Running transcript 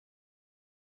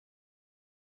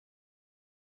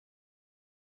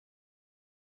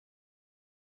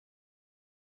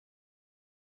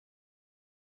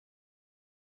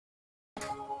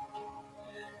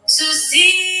to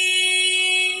see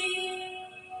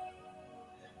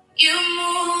you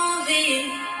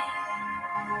moving.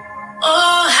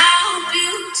 Oh, how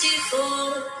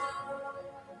beautiful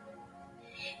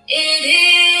it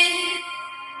is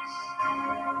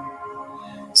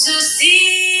to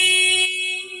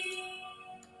see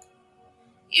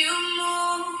you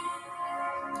move.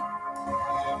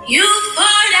 You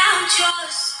poured out your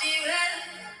spirit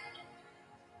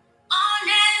on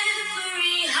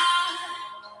every heart.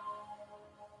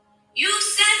 You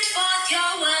sent forth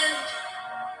your word,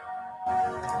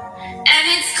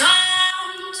 and it's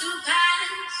come to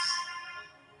pass.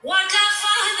 What our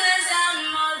fathers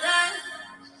and mothers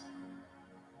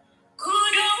could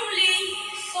only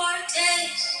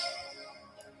foretaste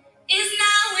is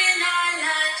now in our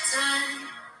lifetime.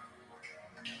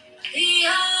 The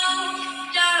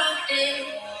order of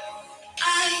day,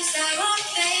 eyes are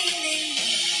unveiling,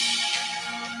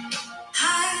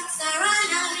 hearts are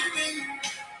aligning,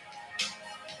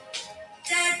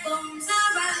 dead bones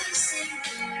are rising,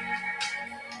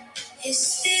 His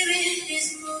spirit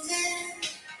is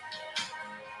moving,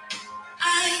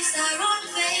 eyes are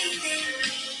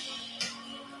unveiling,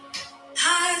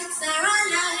 hearts are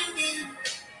aligning,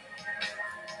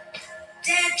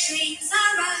 dead dreams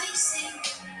are rising,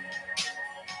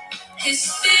 His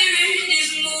spirit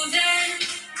is moving,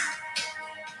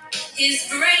 He's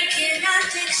breaking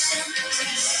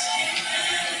addictions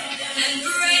and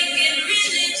breaking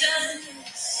religions.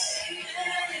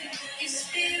 His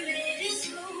spirit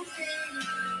is moving.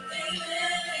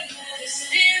 His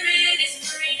spirit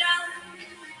is freedom.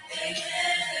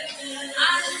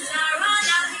 Eyes are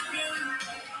aligning.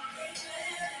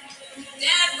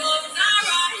 Devils are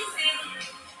rising.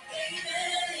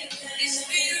 His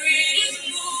spirit is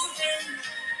moving.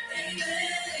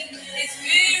 His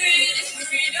spirit is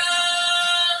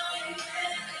freedom.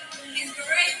 He's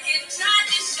breaking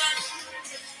tradition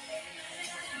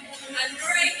and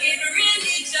breaking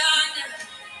religion.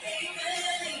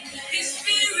 His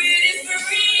spirit is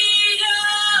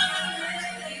freedom.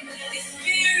 His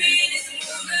spirit is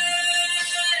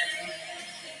moving.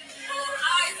 All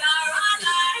eyes are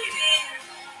aligning.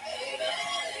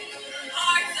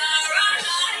 Hearts are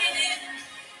aligning.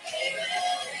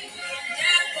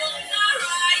 Devils are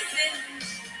rising.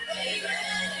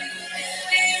 His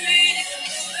spirit is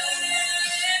moving.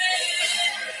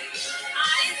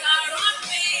 Eyes are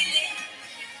unveiling.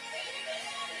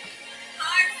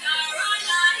 Hearts are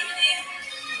aligning.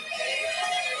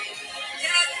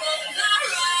 Devils are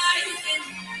rising.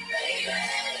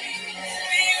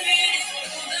 Spirit is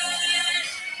moving.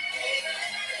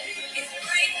 It's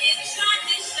breaking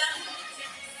tradition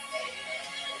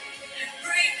and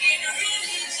breaking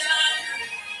religion.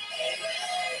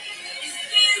 His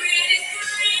spirit is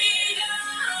freedom.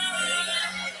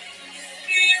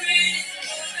 Spirit is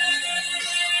moving.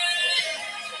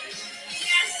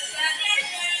 Yes, and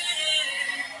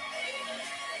amen.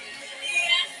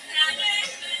 Yes, and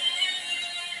amen.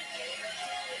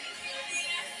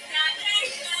 Yes, and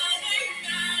amen.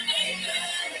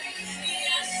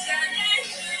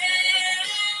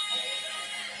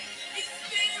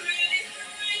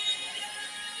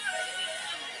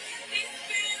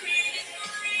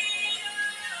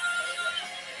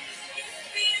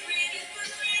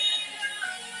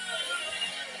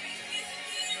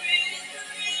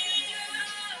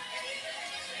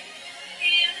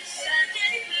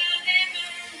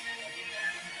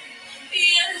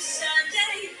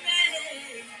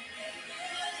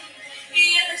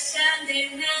 Yes, and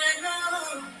amen.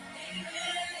 Oh,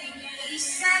 He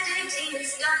said it, He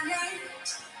has done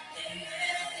it.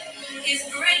 He's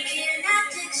breaking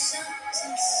addictions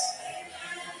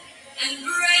and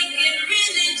breaking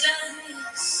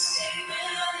religions.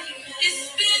 His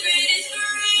spirit is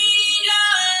freedom.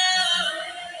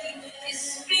 His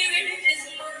spirit is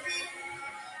moving.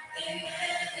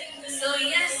 So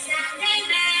yes and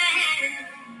amen.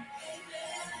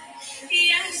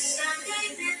 Yes and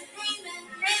amen. Amen.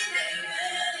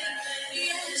 Amen.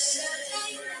 Yes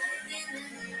and amen.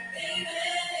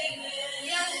 Amen.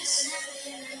 Yes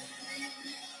and amen.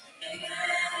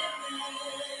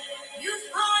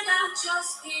 You've poured out your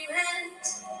spirit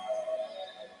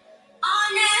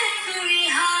on every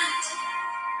heart.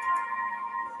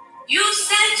 You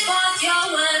sent forth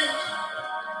your word,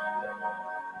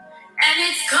 and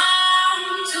it's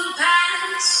come to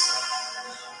pass.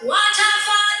 What our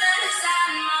fathers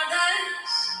and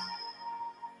mothers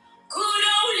could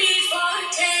only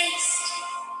foretaste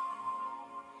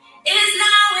is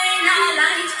now in our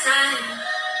lifetime.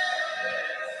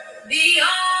 The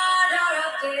order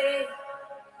of day,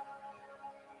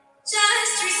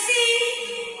 just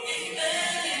receive,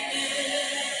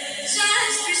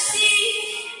 just receive.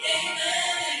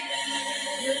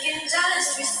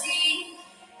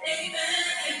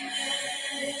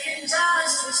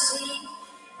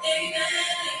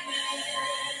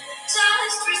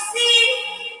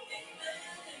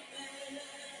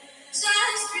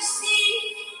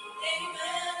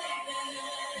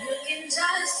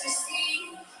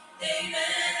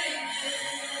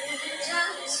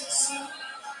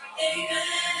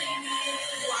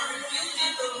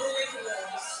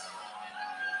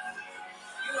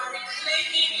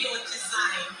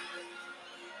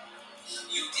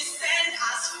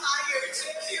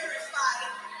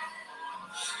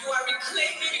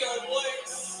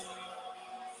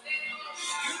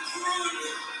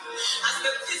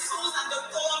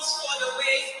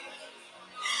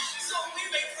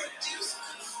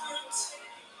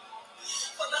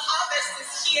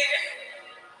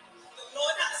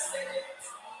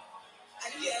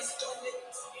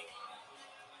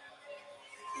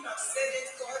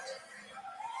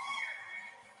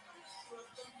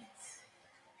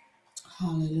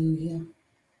 Hallelujah.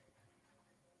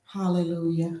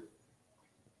 Hallelujah.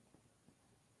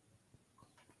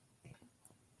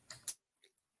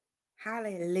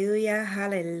 Hallelujah,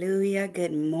 hallelujah.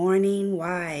 Good morning,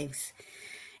 wives.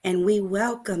 And we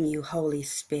welcome you, Holy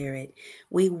Spirit.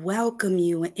 We welcome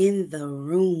you in the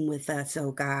room with us,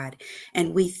 oh God.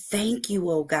 And we thank you,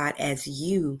 oh God, as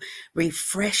you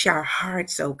refresh our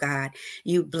hearts, oh God.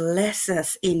 You bless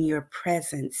us in your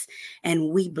presence,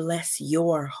 and we bless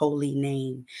your holy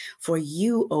name. For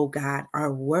you, oh God,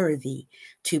 are worthy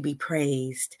to be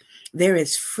praised. There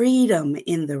is freedom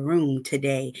in the room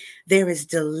today. There is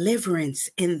deliverance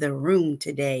in the room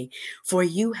today. For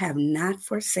you have not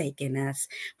forsaken us,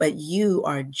 but you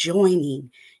are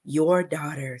joining your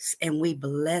daughters. And we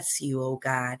bless you, oh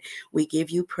God. We give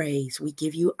you praise. We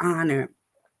give you honor.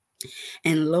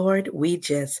 And Lord, we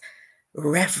just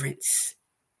reverence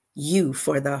you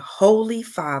for the Holy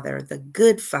Father, the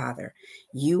good Father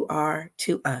you are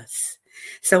to us.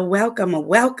 So welcome,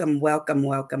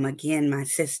 welcome again, my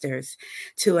sisters,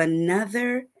 to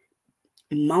another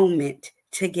moment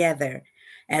together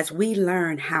as we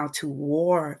learn how to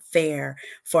warfare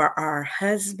for our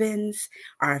husbands,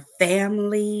 our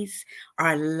families,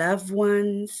 our loved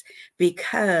ones,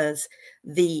 because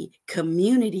the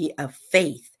community of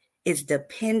faith is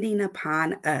depending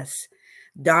upon us,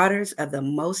 daughters of the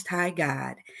Most High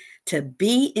God, to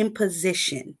be in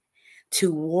position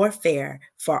to warfare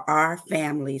for our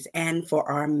families and for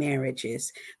our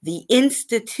marriages. The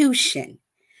institution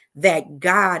that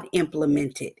God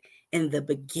implemented in the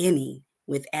beginning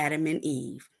with Adam and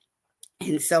Eve.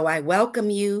 And so I welcome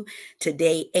you to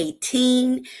day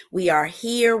 18. We are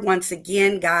here once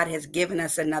again. God has given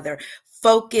us another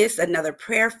focus, another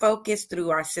prayer focus through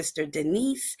our sister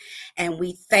Denise. And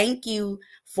we thank you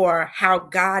for how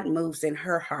God moves in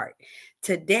her heart.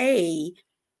 Today,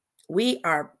 we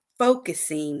are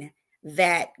focusing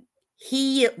that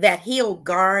he'll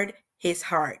guard his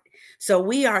heart. So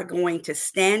we are going to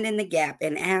stand in the gap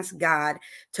and ask God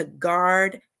to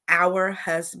guard our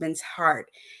husband's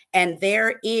heart. And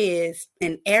there is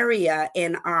an area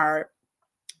in our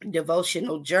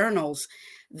devotional journals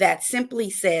that simply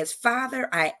says, Father,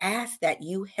 I ask that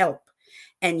you help.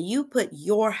 And you put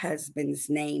your husband's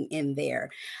name in there.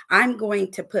 I'm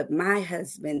going to put my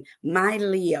husband, my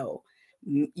Leo,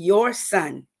 your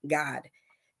son, God.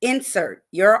 Insert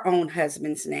your own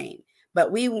husband's name.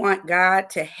 But we want God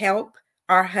to help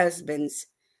our husbands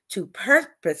to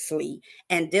purposely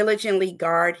and diligently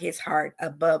guard his heart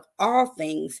above all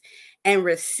things and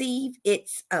receive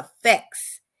its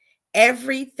effects,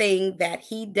 everything that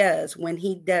he does when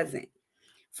he doesn't.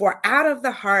 For out of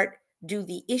the heart do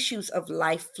the issues of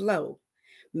life flow.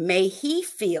 May he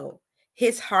fill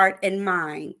his heart and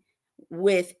mind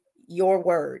with your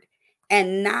word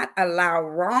and not allow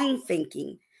wrong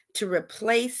thinking to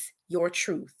replace your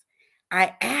truth.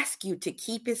 I ask you to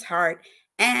keep his heart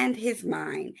and his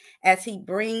mind as he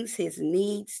brings his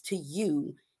needs to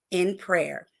you in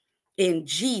prayer. In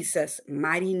Jesus'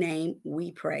 mighty name,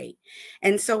 we pray.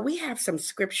 And so we have some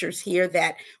scriptures here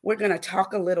that we're going to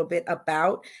talk a little bit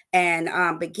about,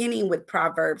 and beginning with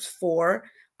Proverbs 4,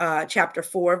 chapter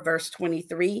 4, verse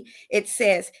 23, it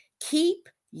says, keep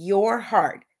your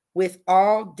heart with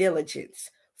all diligence,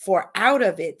 for out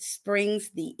of it springs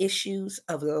the issues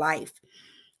of life.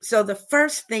 So the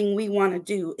first thing we want to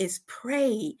do is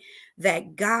pray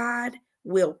that God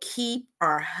will keep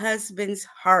our husbands'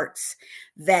 hearts,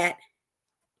 that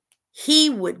he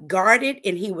would guard it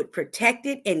and he would protect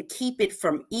it and keep it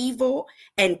from evil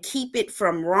and keep it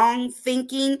from wrong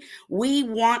thinking. We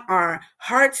want our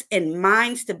hearts and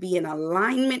minds to be in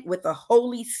alignment with the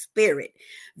Holy Spirit,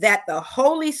 that the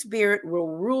Holy Spirit will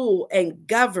rule and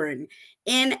govern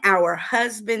in our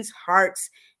husbands' hearts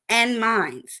and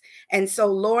minds. And so,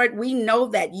 Lord, we know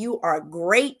that you are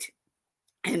great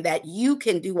and that you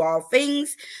can do all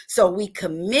things. So we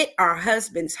commit our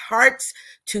husbands' hearts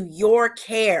to your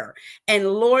care. And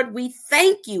Lord, we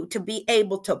thank you to be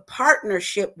able to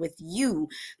partnership with you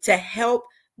to help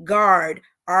guard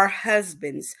our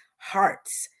husbands'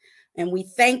 hearts. And we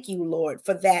thank you, Lord,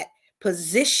 for that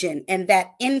position and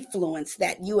that influence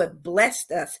that you have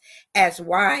blessed us as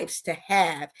wives to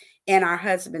have in our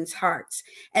husbands' hearts.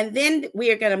 And then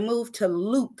we are going to move to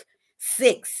Luke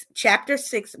 6, chapter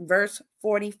 6, verse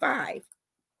 45,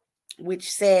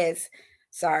 which says,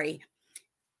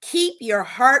 keep your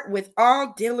heart with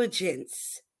all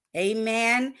diligence.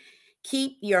 Amen.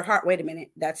 Keep your heart. Wait a minute.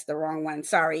 That's the wrong one.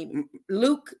 Sorry.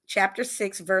 Luke chapter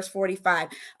 6, verse 45.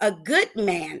 A good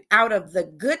man out of the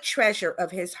good treasure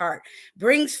of his heart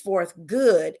brings forth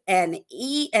good, and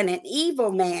an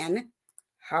evil man,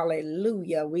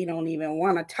 Hallelujah. We don't even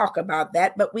want to talk about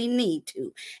that, but we need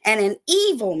to. And an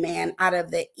evil man out of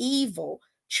the evil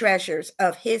treasures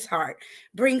of his heart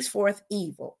brings forth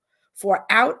evil. For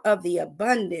out of the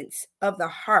abundance of the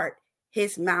heart,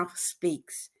 his mouth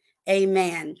speaks.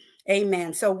 Amen.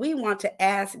 Amen. So we want to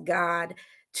ask God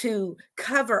to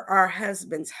cover our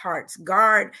husbands' hearts,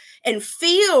 guard and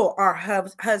fill our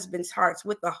husbands' hearts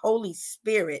with the Holy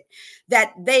Spirit,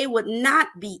 that they would not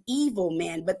be evil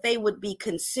men, but they would be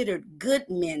considered good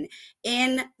men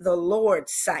in the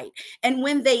Lord's sight. And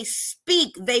when they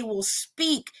speak, they will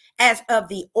speak as of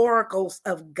the oracles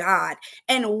of God,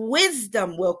 and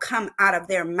wisdom will come out of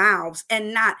their mouths,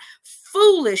 and not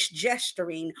foolish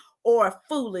gesturing or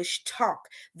foolish talk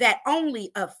that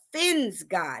only offends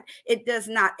God. It does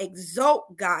not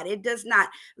exalt God. It does not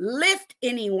lift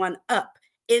anyone up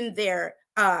in their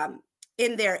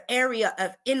area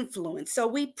of influence. So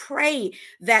we pray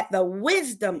that the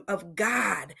wisdom of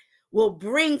God will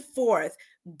bring forth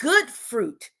good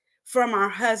fruit from our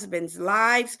husbands'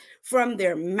 lives, from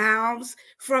their mouths,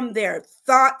 from their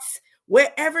thoughts.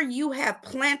 Wherever you have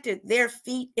planted their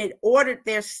feet and ordered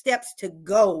their steps to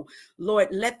go, Lord,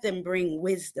 let them bring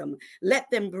wisdom.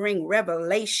 Let them bring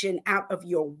revelation out of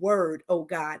your word, oh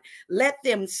God. Let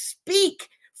them speak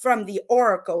from the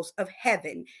oracles of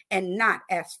heaven and not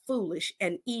as foolish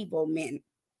and evil men.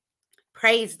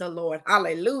 Praise the Lord.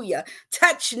 Hallelujah.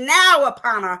 Touch now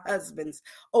upon our husbands,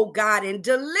 oh God, and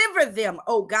deliver them,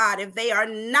 oh God, if they are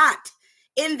not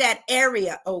in that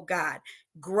area, oh God.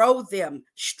 Grow them,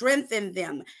 strengthen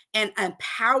them, and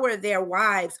empower their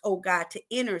wives, oh God, to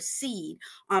intercede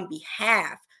on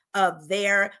behalf of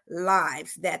their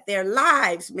lives, that their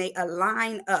lives may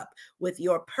align up with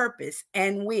your purpose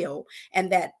and will,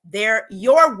 and that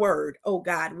your word, oh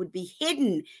God, would be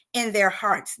hidden in their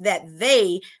hearts, that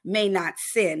they may not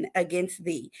sin against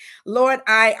thee. Lord,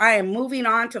 I am moving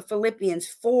on to Philippians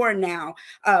 4 now,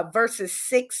 verses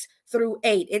 6 through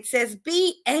 8. It says,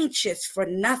 be anxious for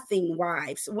nothing,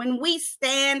 wives. When we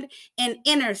stand in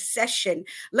intercession,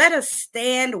 let us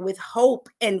stand with hope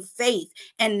and faith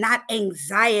and not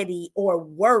anxiety or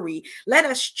worry. Let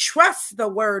us trust the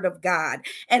word of God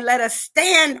and let us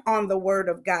stand on the word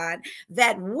of God,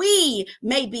 that we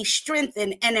may be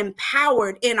strengthened and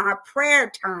empowered in our prayer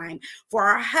time for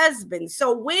our husbands.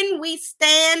 So when we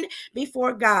stand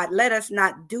before God, let us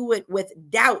not do it with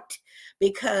doubt,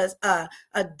 because a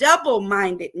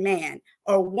double-minded man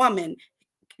or woman,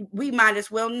 we might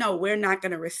as well know we're not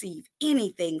going to receive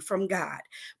anything from God.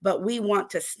 But we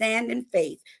want to stand in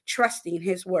faith, trusting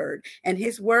his word. And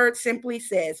his word simply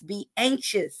says, be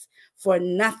anxious for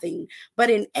nothing, but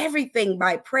in everything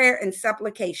by prayer and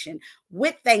supplication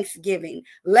with thanksgiving,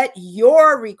 let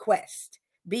your request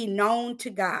be known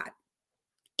to God.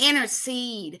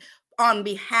 Intercede on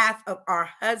behalf of our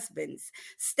husbands.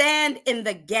 Stand in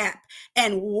the gap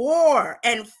and war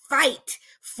and fight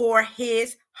for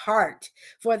his heart.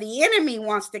 For the enemy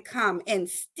wants to come and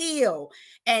steal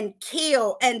and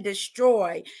kill and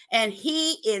destroy, and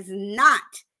he is not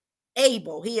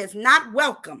able. He is not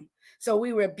welcome. So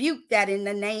we rebuke that in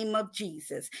the name of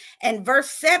Jesus. And verse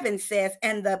 7 says,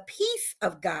 and the peace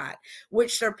of God,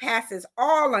 which surpasses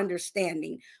all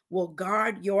understanding, will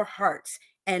guard your hearts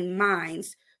and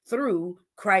minds through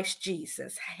Christ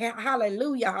Jesus.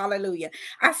 Hallelujah, hallelujah.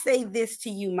 I say this to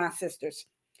you, my sisters.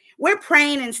 We're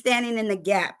praying and standing in the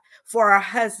gap for our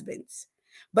husbands,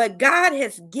 but God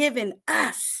has given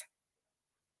us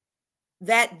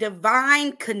that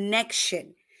divine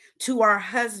connection to our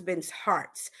husbands'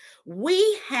 hearts.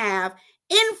 We have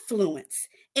influence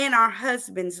in our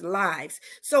husbands' lives.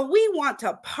 So we want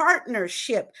to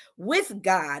partnership with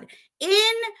God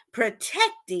in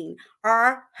protecting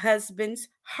our husbands'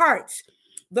 hearts.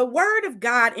 The word of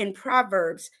God in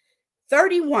Proverbs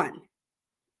 31,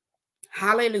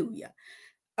 hallelujah,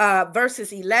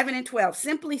 verses 11 and 12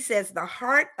 simply says, the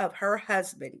heart of her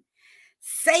husband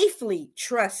safely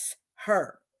trusts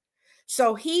her,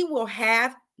 so he will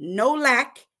have no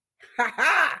lack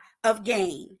of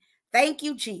gain. Thank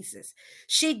you, Jesus.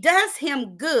 She does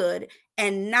him good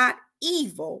and not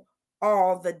evil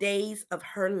all the days of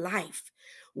her life.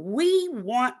 We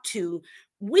want to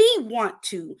be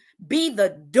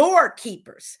the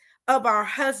doorkeepers of our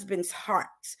husband's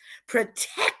hearts,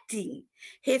 protecting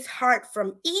his heart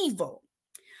from evil,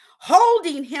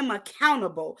 holding him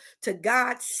accountable to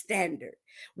God's standard.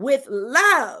 With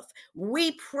love,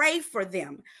 we pray for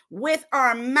them. With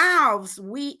our mouths,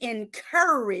 we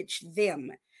encourage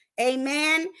them.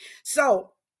 Amen.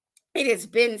 So it has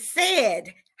been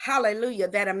said, hallelujah,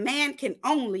 that a man can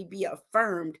only be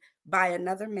affirmed by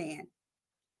another man.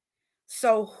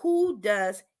 So who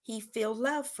does he feel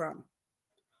love from?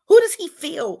 Who does he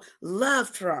feel love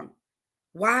from?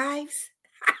 Wives,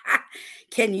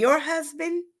 can your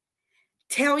husband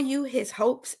tell you his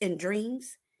hopes and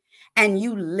dreams and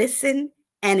you listen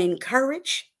and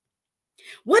encourage?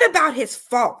 What about his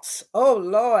faults? Oh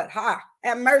Lord,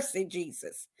 have mercy,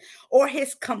 Jesus. Or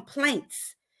his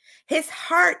complaints? His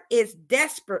heart is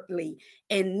desperately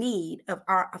in need of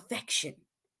our affection.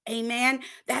 Amen.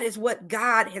 That is what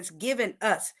God has given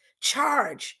us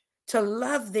charge to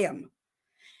love them.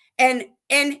 And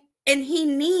and and he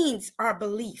needs our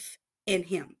belief in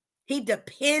him. He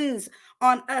depends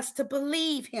on us to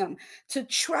believe him, to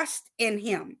trust in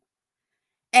him,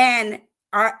 and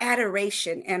our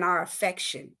adoration and our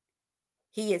affection.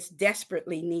 He is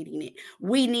desperately needing it.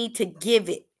 We need to give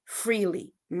it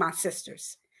freely, my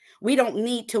sisters. We don't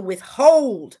need to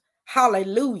withhold,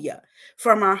 hallelujah,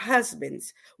 from our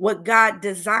husbands what God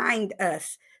designed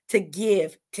us to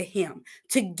give to him,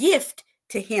 to gift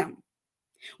to him.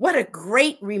 What a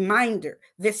great reminder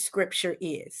this scripture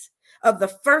is of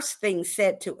the first thing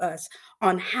said to us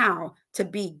on how to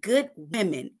be good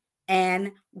women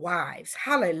and wives.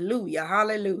 Hallelujah,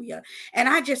 hallelujah. And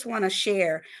I just want to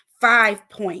share 5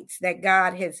 points that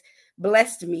God has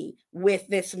blessed me with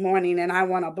this morning, and I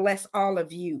want to bless all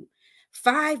of you.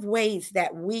 5 ways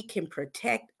that we can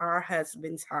protect our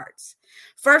husbands' hearts.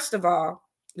 First of all,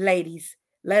 ladies,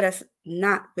 let us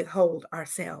not withhold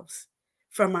ourselves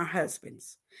from our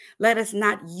husbands. Let us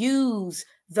not use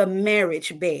the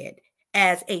marriage bed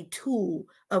as a tool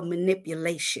of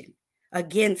manipulation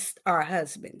against our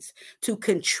husbands to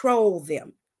control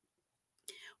them.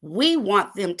 We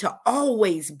want them to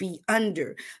always be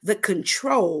under the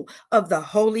control of the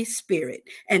Holy Spirit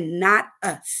and not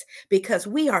us, because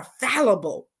we are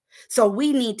fallible. So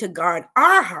we need to guard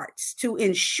our hearts to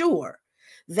ensure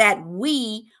that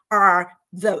we are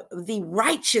the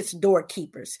righteous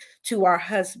doorkeepers to our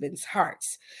husband's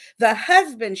hearts. The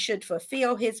husband should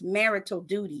fulfill his marital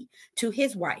duty to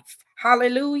his wife.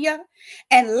 Hallelujah.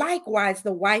 And likewise,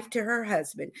 the wife to her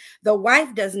husband. The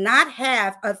wife does not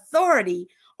have authority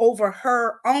over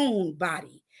her own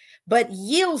body, but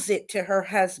yields it to her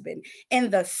husband in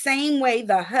the same way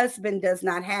the husband does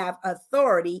not have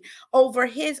authority over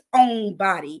his own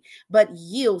body, but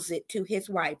yields it to his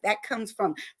wife. That comes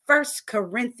from 1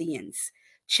 Corinthians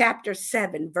chapter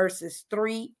 7, verses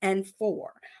 3 and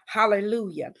 4.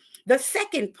 Hallelujah. The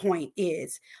second point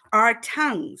is our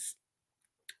tongues.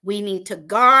 We need to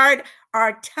guard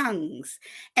our tongues,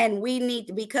 and we need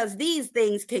to, because these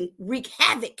things can wreak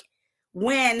havoc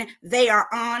when they are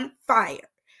on fire.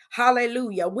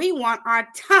 Hallelujah. We want our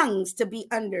tongues to be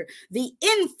under the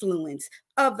influence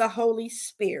of the Holy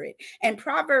Spirit. And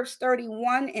Proverbs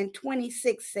 31 and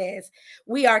 26 says,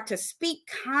 we are to speak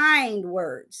kind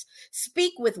words,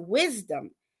 speak with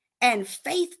wisdom, and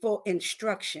faithful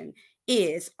instruction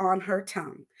is on her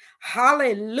tongue.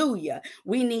 Hallelujah.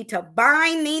 We need to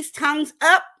bind these tongues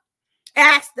up.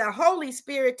 Ask the Holy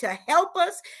Spirit to help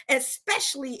us,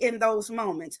 especially in those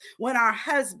moments when our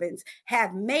husbands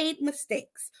have made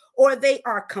mistakes or they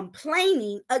are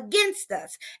complaining against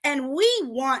us and we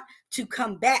want to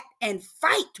combat and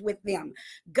fight with them.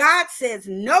 God says,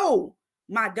 no,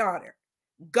 my daughter,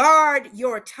 guard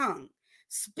your tongue.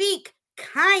 Speak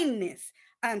kindness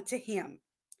unto him.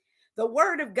 The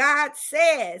word of God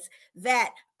says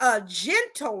that a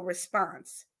gentle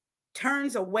response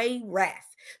turns away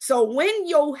wrath. So when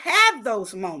you have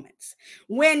those moments,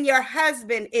 when your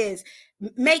husband is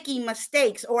making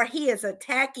mistakes or he is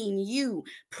attacking you,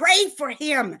 pray for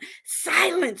him,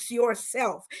 silence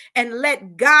yourself, and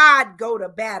let God go to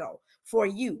battle for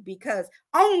you, because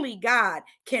only God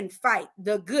can fight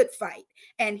the good fight,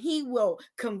 and he will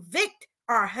convict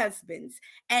our husbands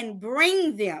and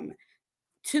bring them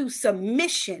to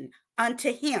submission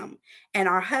unto him, and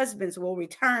our husbands will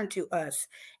return to us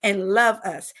and love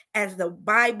us as the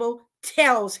Bible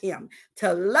tells him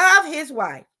to love his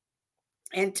wife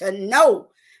and to know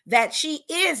that she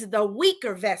is the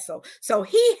weaker vessel. So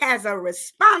he has a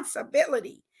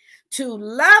responsibility to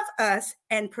love us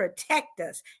and protect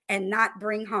us and not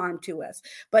bring harm to us.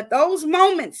 But those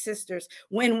moments, sisters,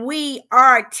 when we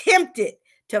are tempted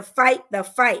to fight the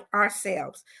fight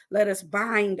ourselves, let us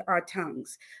bind our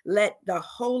tongues. Let the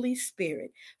Holy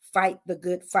Spirit fight the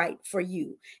good fight for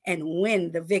you and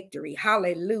win the victory.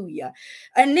 Hallelujah.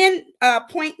 And then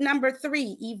point number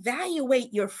 3,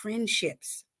 evaluate your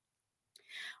friendships.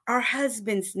 Our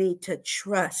husbands need to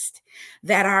trust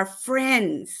that our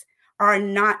friends are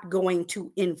not going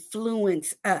to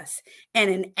influence us in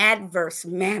an adverse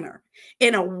manner,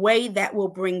 in a way that will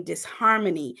bring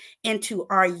disharmony into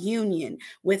our union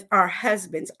with our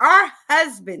husbands. Our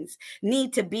husbands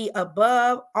need to be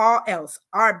above all else,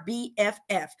 our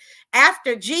BFF.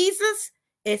 After Jesus,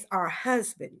 it's our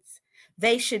husbands.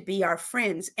 They should be our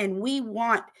friends, and we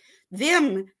want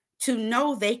them to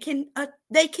know they can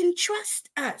trust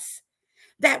us,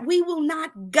 that we will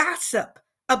not gossip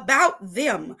about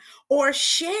them or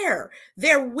share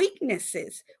their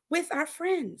weaknesses with our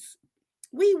friends.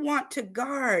 We want to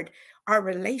guard our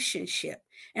relationship,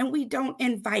 and we don't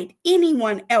invite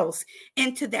anyone else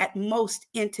into that most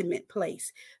intimate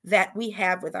place that we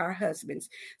have with our husbands.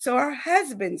 So our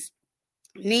husbands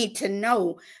need to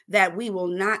know that we will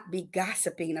not be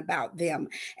gossiping about them.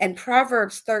 And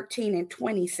Proverbs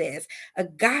 13:20 says, a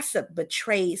gossip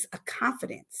betrays a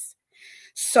confidence.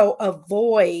 So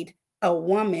avoid a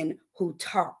woman who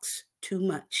talks too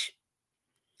much.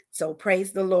 So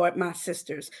praise the Lord, my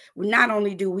sisters. Not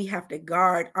only do we have to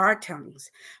guard our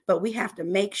tongues, but we have to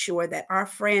make sure that our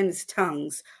friends'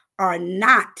 tongues are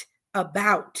not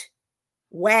about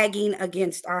wagging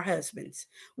against our husbands.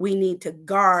 We need to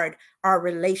guard our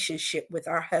relationship with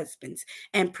our husbands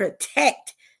and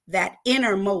protect that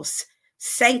innermost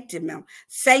sanctum,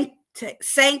 I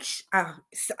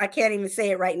can't even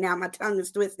say it right now. My tongue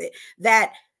is twisted.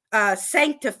 That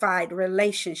sanctified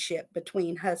relationship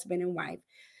between husband and wife.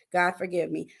 God forgive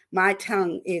me. My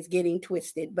tongue is getting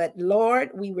twisted. But Lord,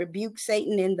 we rebuke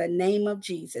Satan in the name of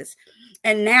Jesus.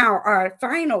 And now our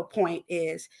final point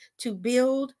is to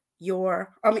build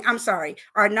our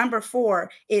number 4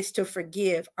 is to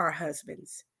forgive our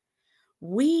husbands.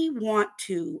 We want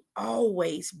to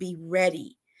always be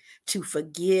ready to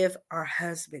forgive our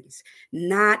husbands,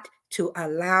 not to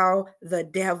allow the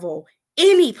devil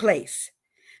any place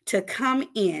to come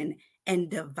in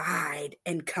and divide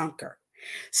and conquer.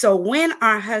 So when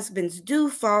our husbands do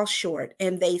fall short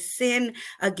and they sin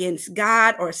against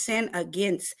God or sin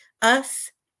against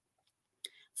us,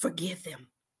 forgive them.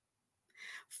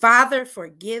 Father,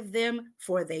 forgive them,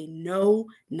 for they know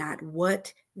not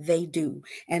what they do.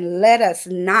 And let us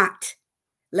not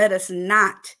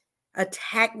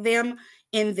attack them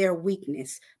in their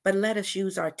weakness, but let us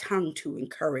use our tongue to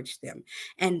encourage them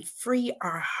and free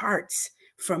our hearts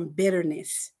from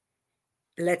bitterness.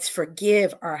 Let's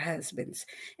forgive our husbands.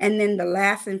 And then the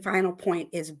last and final point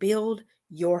is build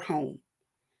your home.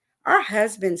 Our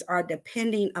husbands are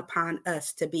depending upon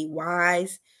us to be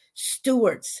wise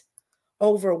stewards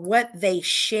over what they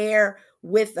share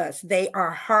with us. They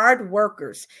are hard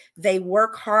workers. They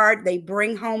work hard. They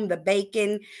bring home the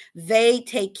bacon. They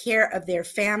take care of their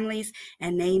families,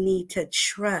 and they need to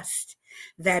trust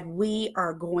that we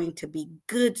are going to be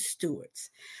good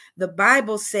stewards. The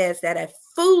Bible says that a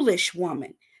foolish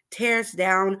woman tears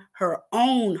down her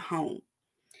own home.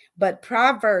 But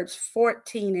Proverbs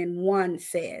 14:1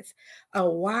 says, a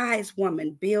wise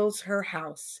woman builds her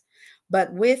house,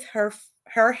 but with her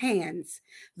hands,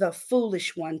 the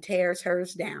foolish one tears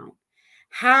hers down.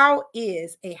 How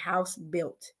is a house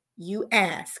built? You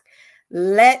ask.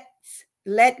 Let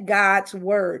God's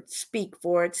word speak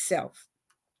for itself.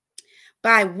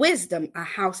 By wisdom, a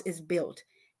house is built,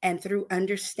 and through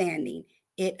understanding,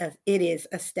 it is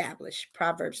established.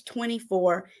 Proverbs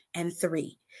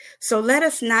 24:3. So let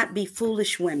us not be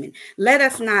foolish women. Let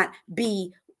us not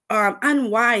be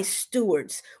unwise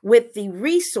stewards with the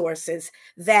resources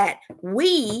that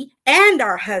we and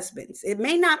our husbands, it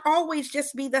may not always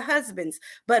just be the husbands,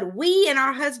 but we and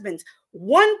our husbands,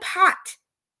 one pot,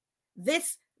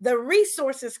 the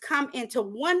resources come into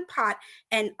one pot,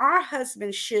 and our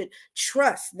husbands should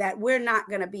trust that we're not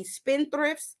going to be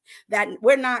spendthrifts, that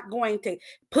we're not going to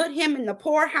put him in the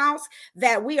poorhouse,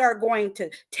 that we are going to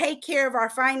take care of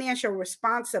our financial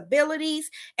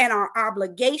responsibilities and our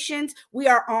obligations. We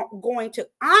are going to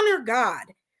honor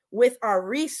God with our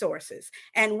resources,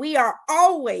 and we are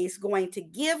always going to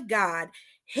give God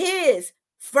his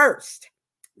first,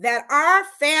 that our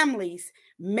families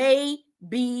may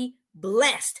be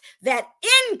blessed, that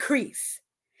increase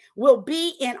will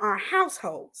be in our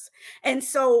households. And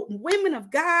so, women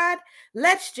of God,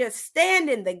 let's just stand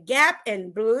in the gap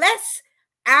and bless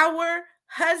our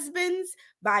husbands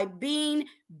by being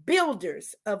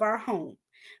builders of our home,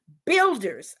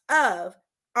 builders of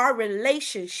our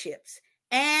relationships.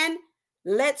 And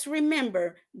let's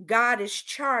remember, God has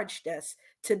charged us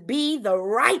to be the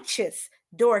righteous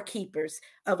doorkeepers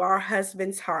of our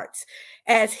husbands' hearts.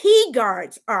 As he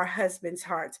guards our husbands'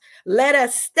 hearts, let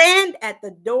us stand at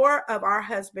the door of our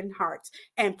husbands' hearts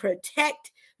and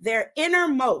protect their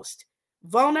innermost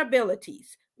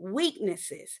vulnerabilities,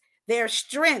 weaknesses, their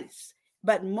strengths,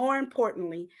 But more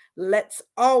importantly, let's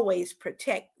always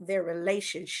protect their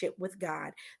relationship with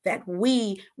God, that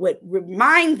we would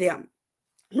remind them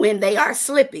when they are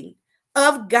slipping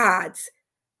of God's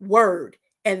word,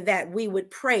 and that we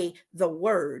would pray the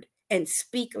word and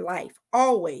speak life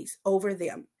always over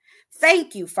them.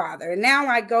 Thank you, Father. And now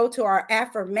I go to our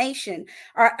affirmation.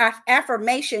 Our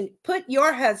affirmation, put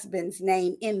your husband's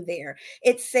name in there.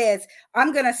 It says,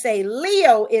 I'm going to say,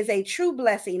 Leo is a true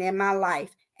blessing in my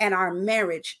life, and our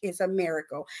marriage is a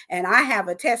miracle. And I have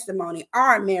a testimony.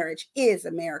 Our marriage is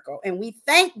a miracle. And we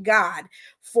thank God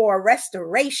for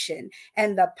restoration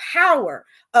and the power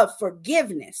of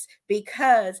forgiveness,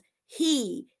 because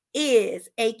he is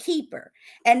a keeper.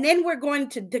 And then we're going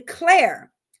to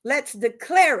declare, let's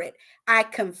declare it. I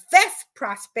confess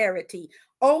prosperity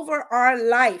over our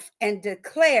life and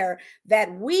declare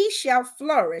that we shall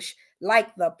flourish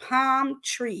like the palm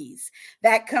trees.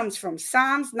 That comes from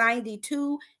Psalms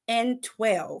 92 and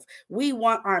 12. We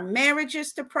want our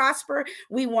marriages to prosper.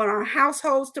 We want our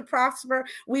households to prosper.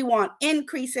 We want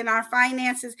increase in our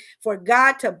finances, for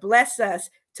God to bless us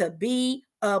to be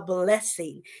a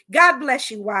blessing. God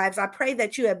bless you, wives. I pray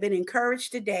that you have been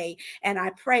encouraged today. And I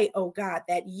pray, oh God,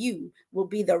 that you will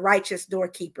be the righteous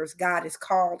doorkeepers God has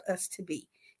called us to be.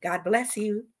 God bless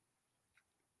you.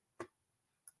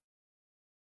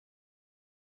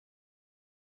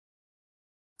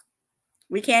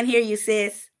 We can't hear you,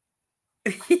 sis.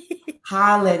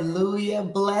 Hallelujah.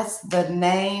 Bless the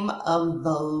name of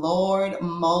the Lord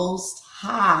Most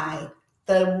High.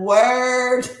 The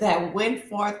word that went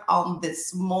forth on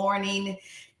this morning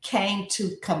came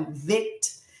to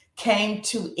convict, came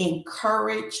to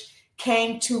encourage,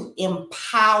 came to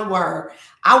empower.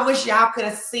 I wish y'all could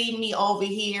have seen me over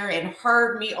here and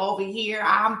heard me over here.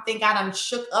 I think I done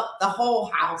shook up the whole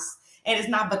house, and it's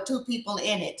not but two people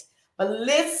in it. But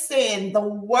listen, the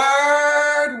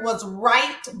word was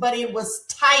right, but it was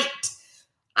tight.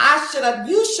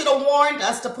 You should have warned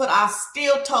us to put our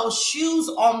steel toe shoes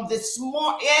on this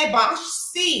morning.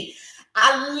 See,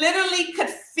 I literally could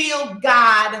feel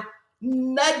God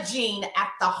nudging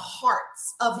at the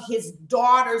hearts of his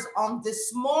daughters on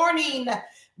this morning,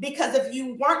 because if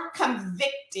you weren't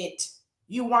convicted,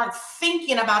 you weren't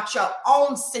thinking about your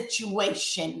own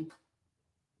situation.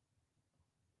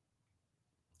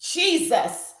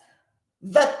 Jesus.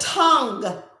 The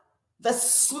tongue, the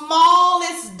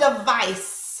smallest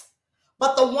device,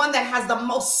 but the one that has the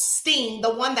most sting,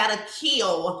 the one that'll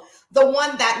kill, the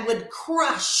one that would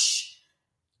crush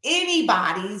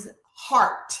anybody's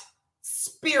heart,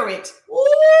 spirit.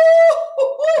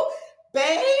 Ooh,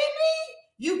 baby,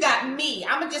 you got me.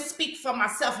 I'm going to just speak for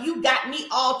myself. You got me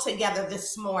all together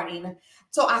this morning.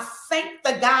 So I thank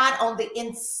the God on the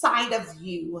inside of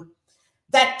you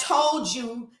that told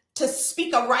you to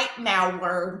speak a right now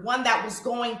word, one that was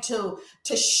going to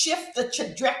shift the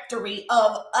trajectory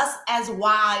of us as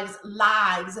wives'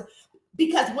 lives.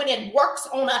 Because when it works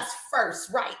on us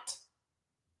first, right,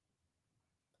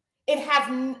 it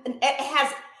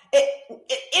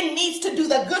needs to do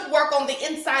the good work on the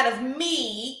inside of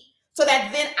me, so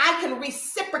that then I can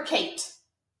reciprocate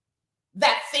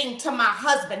that thing to my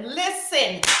husband.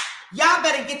 Listen, y'all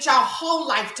better get y'all whole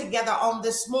life together on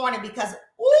this morning, because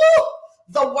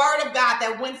the word of God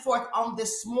that went forth on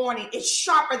this morning is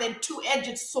sharper than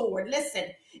two-edged sword. Listen,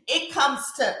 it comes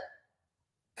to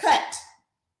cut.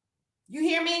 You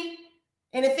hear me?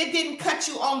 And if it didn't cut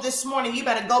you on this morning, you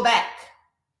better go back.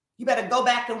 You better go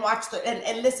back and watch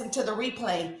and listen to the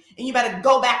replay. And you better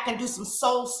go back and do some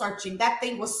soul searching. That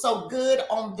thing was so good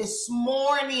on this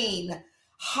morning.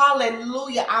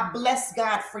 Hallelujah. I bless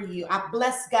God for you. I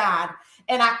bless God.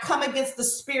 And I come against the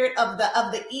spirit of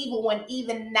the evil one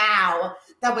even now,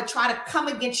 that would try to come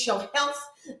against your health,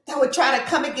 that would try to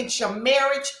come against your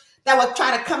marriage, that would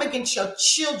try to come against your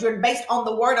children based on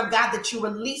the word of God that you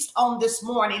released on this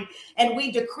morning. And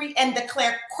we decree and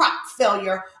declare crop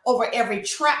failure over every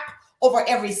trap, over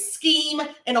every scheme,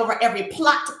 and over every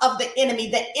plot of the enemy.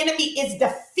 The enemy is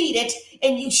defeated,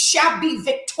 and you shall be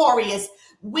victorious.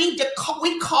 We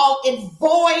call it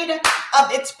void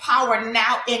of its power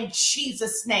now in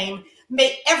Jesus' name.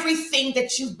 May everything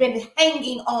that you've been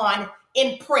hanging on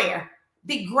in prayer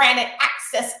be granted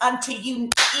access unto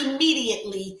you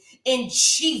immediately in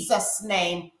Jesus'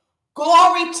 name.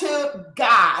 Glory to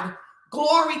God.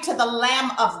 Glory to the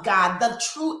Lamb of God, the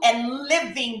true and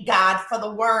living God, for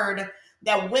the word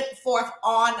that went forth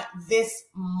on this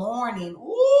morning.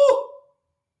 Ooh,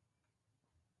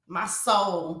 my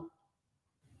soul.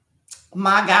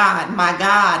 My God, my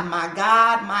God, my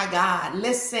God, my God.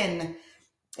 Listen,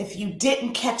 if you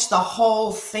didn't catch the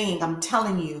whole thing, I'm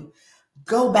telling you,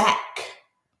 go back,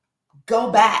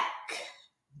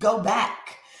 go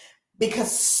back,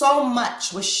 because so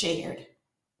much was shared.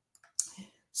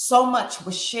 So much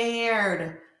was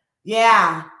shared.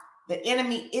 Yeah. The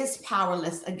enemy is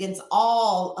powerless against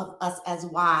all of us as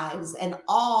wives and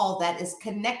all that is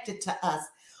connected to us.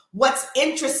 What's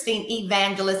interesting,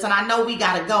 Evangelist, and I know we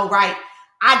got to go, right?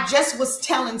 I just was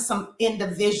telling some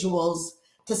individuals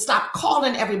to stop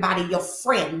calling everybody your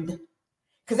friend,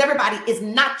 because everybody is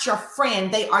not your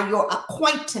friend. They are your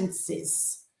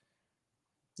acquaintances.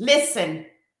 Listen,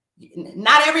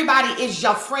 not everybody is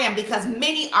your friend, because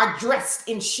many are dressed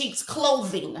in sheep's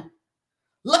clothing,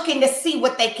 looking to see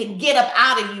what they can get up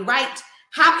out of you, right?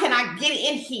 How can I get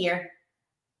in here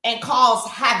and cause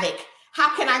havoc?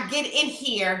 How can I get in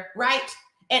here, right?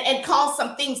 And cause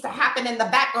some things to happen in the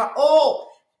background? Oh,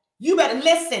 you better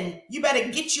listen. You better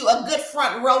get you a good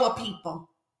front row of people,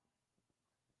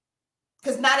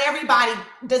 because not everybody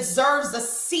deserves a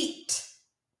seat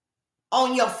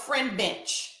on your friend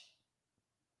bench.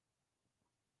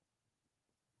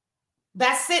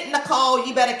 That's it, Nicole.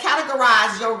 You better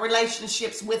categorize your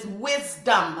relationships with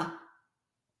wisdom.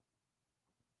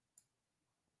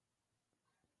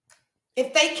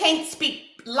 If they can't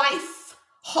speak life,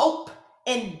 hope,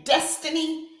 and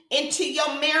destiny into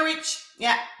your marriage,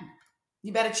 yeah,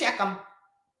 you better check them.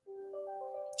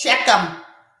 Check them.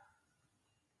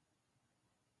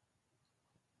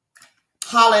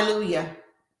 Hallelujah.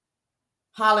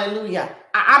 Hallelujah.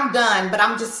 I'm done, but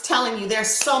I'm just telling you, there's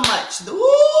so much.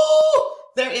 Ooh,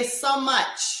 there is so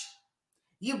much.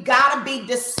 You gotta be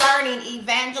discerning,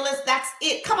 Evangelist. That's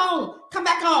it. Come on, come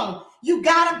back on. You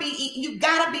gotta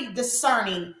be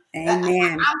discerning.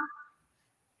 Amen.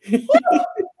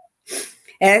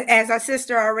 As our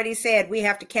sister already said, we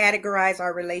have to categorize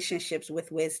our relationships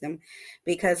with wisdom,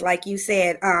 because like you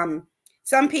said,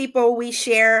 some people, we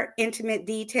share intimate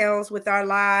details with our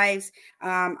lives.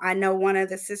 I know one of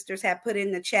the sisters have put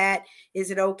in the chat,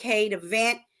 is it okay to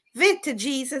vent? Vent to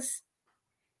Jesus.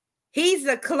 He's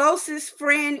the closest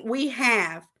friend we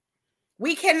have.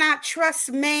 We cannot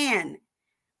trust man.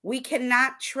 We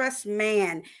cannot trust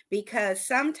man, because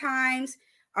sometimes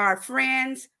our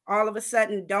friends all of a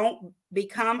sudden don't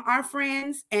become our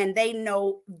friends, and they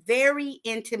know very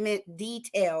intimate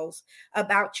details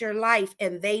about your life,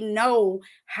 and they know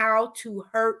how to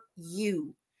hurt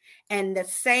you. And the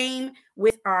same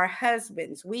with our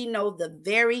husbands. We know the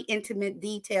very intimate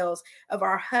details of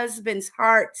our husbands'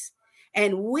 hearts,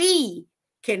 and we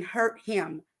can hurt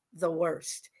him the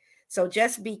worst. So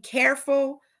just be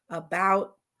careful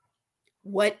about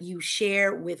what you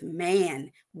share with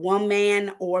man,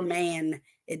 woman or man.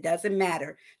 It doesn't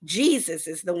matter. Jesus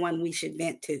is the one we should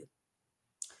vent to.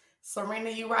 Serena,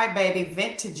 you're right, baby.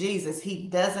 Vent to Jesus. He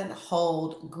doesn't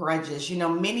hold grudges. You know,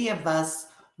 many of us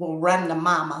will run to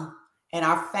mama and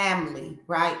our family,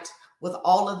 right, with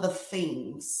all of the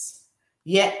things.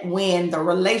 Yet when the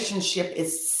relationship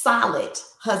is solid,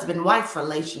 husband-wife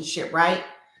relationship, right,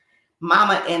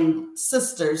 mama and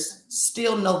sisters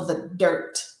still know the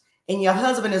dirt. And your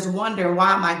husband is wondering,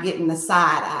 why am I getting the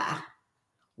side eye?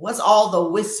 What's all the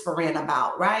whispering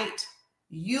about, right?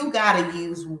 You got to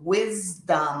use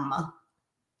wisdom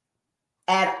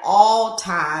at all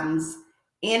times,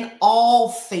 in all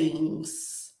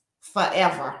things,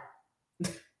 forever.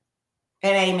 And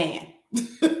amen.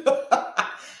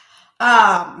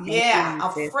 Yeah,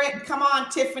 a friend, come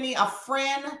on, Tiffany, a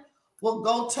friend will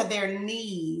go to their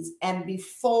knees and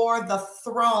before the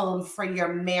throne for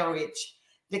your marriage,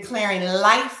 declaring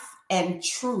life and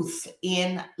truth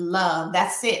in love.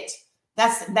 That's it.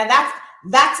 That's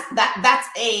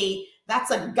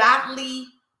a godly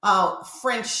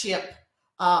friendship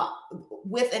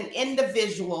with an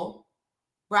individual,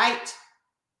 right,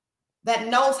 that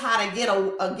knows how to get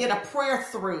a prayer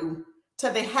through to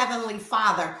the Heavenly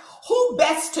Father. Who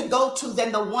best to go to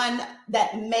than the one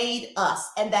that made us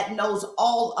and that knows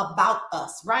all about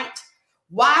us, right?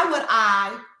 Why would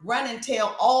I run and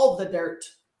tell all the dirt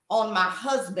on my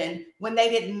husband when they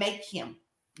didn't make him?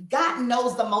 God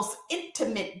knows the most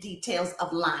intimate details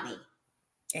of Lonnie.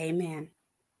 Amen.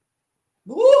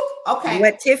 Woo, okay.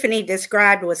 What Tiffany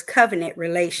described was covenant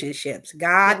relationships.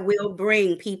 God will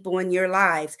bring people in your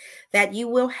lives that you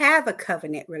will have a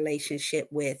covenant relationship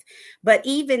with. But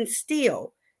even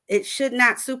still, it should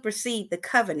not supersede the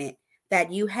covenant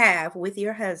that you have with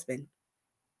your husband.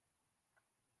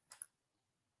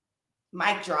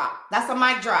 Mic drop. That's a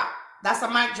mic drop. That's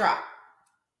a mic drop.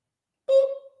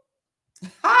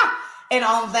 Ha! And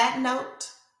on that note,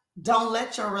 don't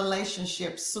let your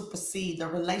relationship supersede the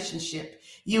relationship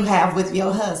you have with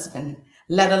your husband,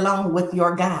 let alone with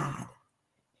your God.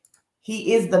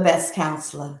 He is the best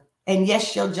counselor. And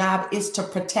yes, your job is to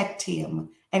protect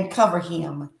him and cover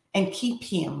him and keep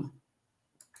him.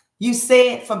 You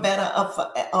said for better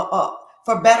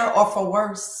or for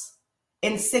worse,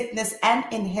 in sickness and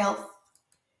in health,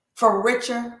 for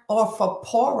richer or for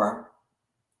poorer.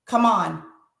 Come on,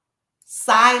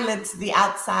 silence the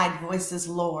outside voices,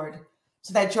 Lord,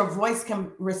 so that your voice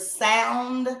can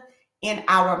resound in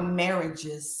our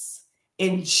marriages.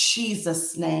 In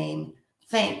Jesus' name,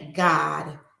 thank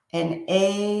God and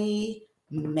amen.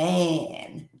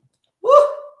 Woo!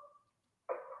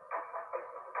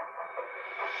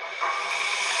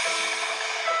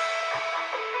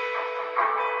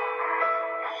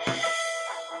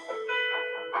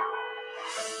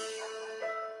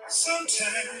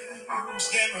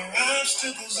 Sometimes there are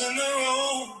obstacles in the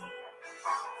road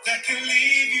that can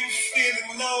leave you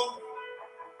feeling low,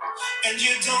 and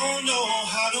you don't know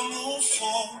how to move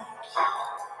forward.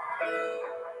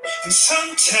 And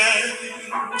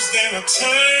sometimes there are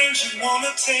turns you want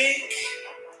to take,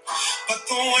 but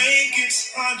the way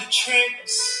gets hard to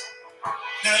trace.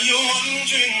 Now you're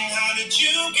wondering, how did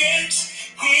you get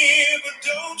here? But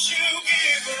don't you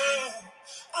give up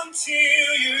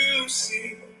until you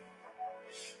see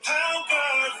how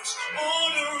God is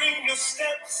ordering your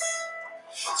steps,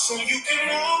 so you can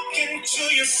walk into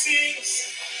your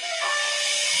seats.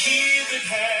 He that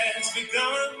has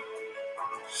begun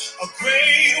a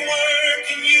great work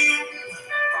in you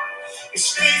is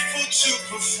faithful to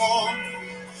perform.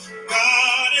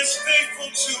 God is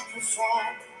faithful to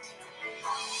perform.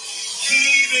 He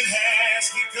that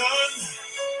has begun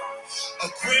a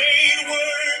great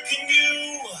work in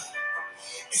you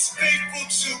is faithful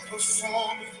to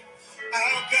perform.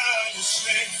 Our God is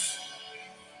faithful.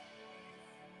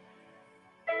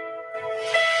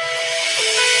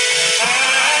 I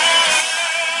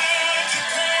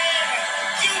declare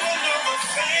you will know the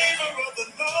favor of the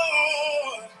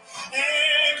Lord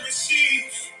and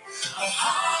receive a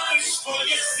harvest for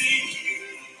your seed.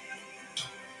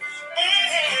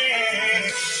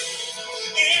 And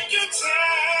in your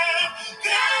time,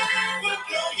 God will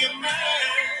blow your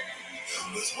mind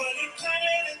with what He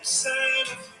planted inside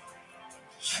of you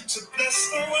to bless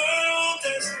the world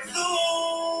as a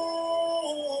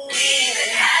whole. He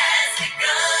that has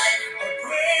begun a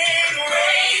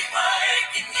great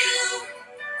work in you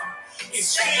is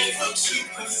faithful to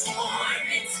perform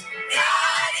it.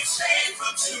 God is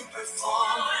faithful to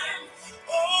perform.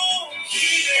 Oh, He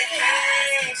that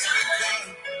has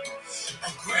begun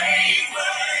a great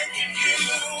work in you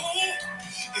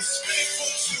is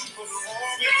faithful to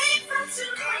perform it. God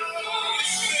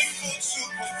is faithful to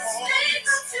perform it.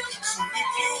 So if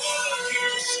you are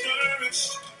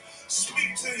discouraged,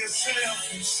 speak to yourself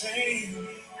and say,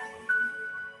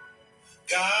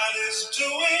 God is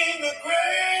doing a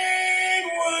great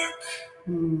work.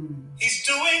 He's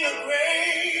doing a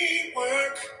great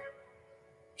work.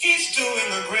 He's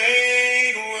doing a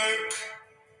great work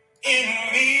in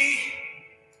me.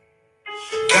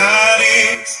 God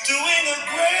is doing a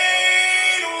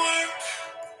great work.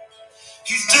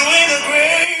 He's doing a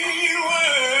great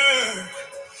work.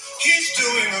 He's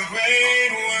doing a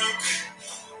great work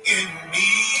in me.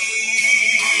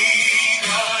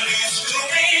 God is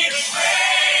doing a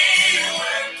great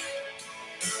work.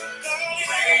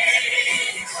 Great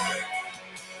work.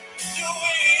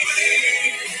 Doing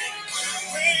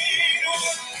great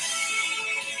work.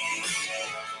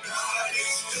 God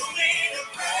is doing a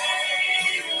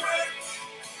great work.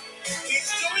 He's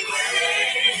doing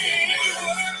great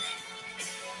work.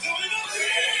 Doing a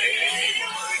great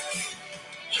work.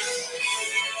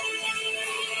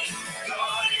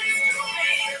 God is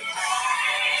doing a great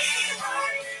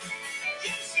work.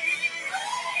 Yes, He is.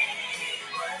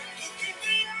 Look at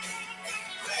me.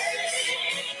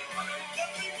 Great work.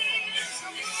 Look at me.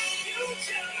 Somebody you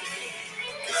tell me.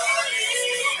 God is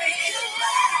doing a great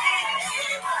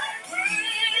work. Great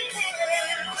work.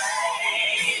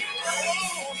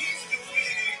 Oh, He's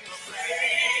doing a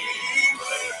great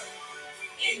work.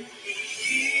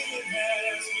 He that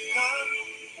has begun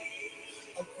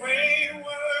a great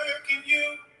work in you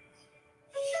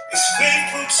is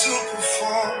faithful to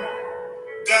perform.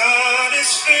 God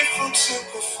is faithful to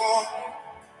perform.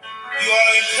 You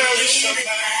are encouraged, somebody.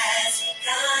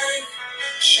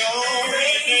 Show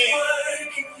me.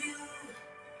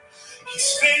 He's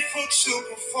faithful to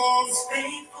perform.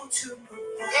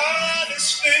 God is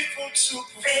faithful to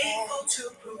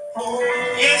perform.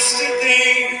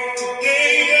 Yesterday,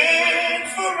 today, and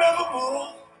forevermore.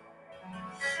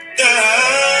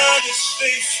 God is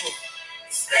faithful.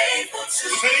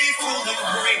 Faithful and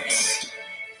great.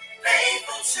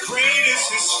 Great is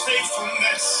His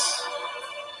faithfulness.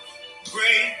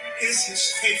 Great is His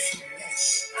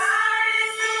faithfulness.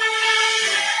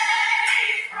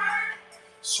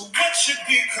 So that should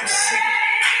be considered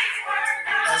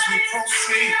as we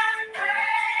proceed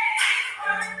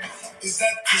is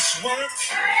that this work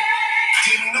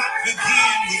did not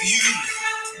begin with you.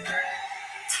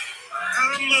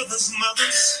 Our mothers'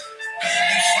 mothers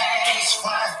and fathers'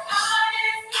 fathers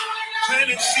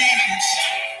planted seeds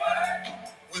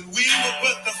when we were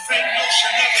but the faint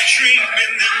notion of a dream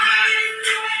in their mind.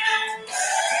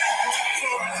 They hope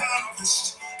for a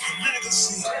harvest, a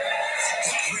legacy,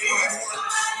 a great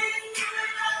work.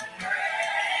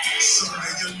 So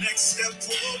may your next step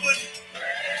forward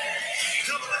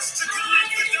help us to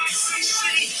connect the dots and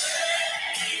see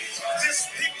this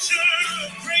picture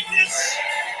of greatness.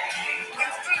 In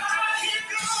fact, I hear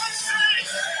God say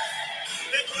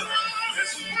that you are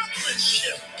His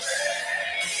workmanship,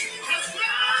 His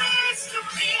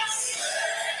masterpiece,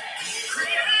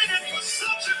 created for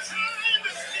such a time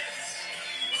as this.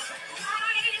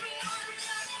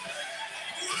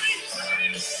 Great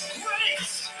works, great,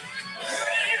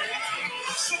 great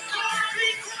works. So God be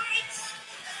great.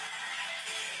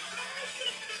 Don't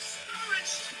get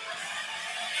discouraged.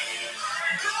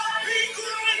 God be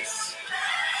great.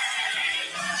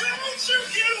 Don't you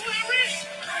get weary.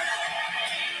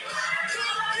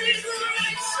 God be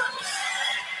great.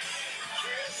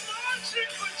 Keep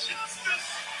searching for justice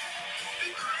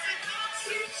because it comes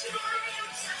to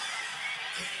truth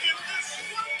in this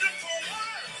wonderful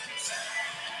world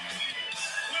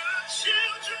where our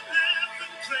children laugh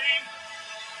and play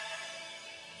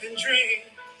and dream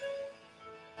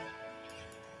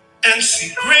and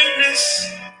see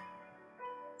greatness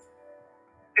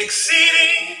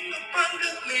exceeding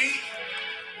abundantly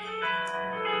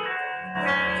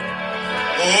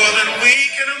more than we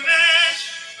can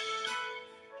imagine.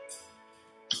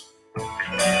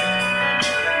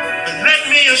 But let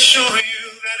me assure you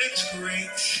that it's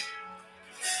great,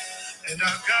 and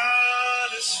our God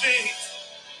is faithful.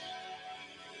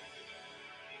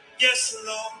 Yes,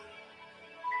 Lord.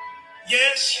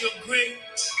 Yes, you're great.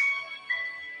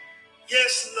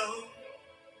 Yes, Lord.